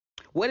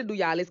What it do,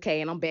 y'all? It's Kay,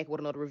 and I'm back with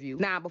another review.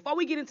 Now, before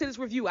we get into this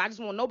review, I just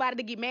want nobody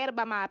to get mad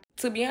about my...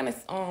 To be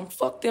honest,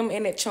 fuck them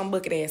and that chum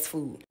bucket ass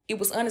food. It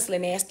was honestly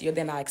nastier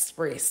than I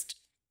expressed.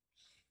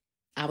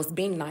 I was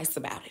being nice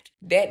about it.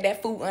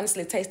 That food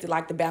honestly tasted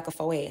like the back of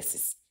 4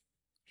 asses.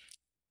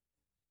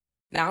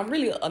 Now, I'm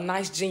really a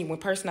nice, genuine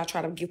person. I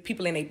try to give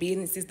people in their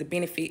businesses the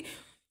benefit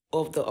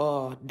of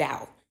the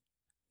doubt.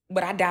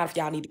 But I doubt if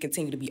y'all need to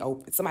continue to be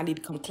open. Somebody need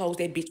to come close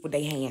that bitch with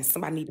their hands.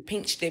 Somebody need to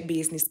pinch that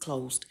business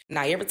closed.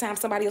 Now, every time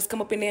somebody else come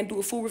up in there and do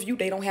a full review,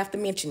 they don't have to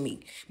mention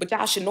me. But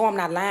y'all should know I'm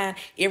not lying.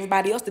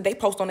 Everybody else that they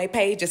post on their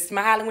page just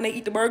smiling when they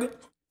eat the burger.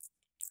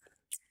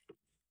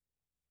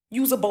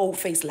 Use a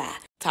bold-faced lie.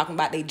 Talking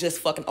about they just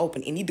fucking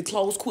open and need to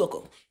close quicker.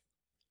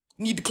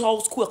 Need to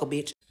close quicker,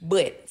 bitch.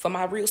 But for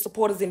my real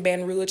supporters in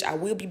Baton Rouge, I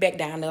will be back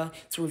down there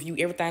to review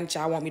everything that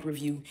y'all want me to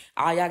review.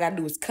 All y'all gotta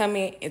do is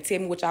comment and tell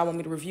me what y'all want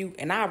me to review,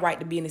 and I'll write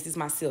the businesses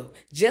myself.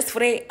 Just for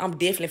that, I'm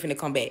definitely finna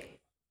come back.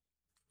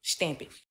 Stamp it.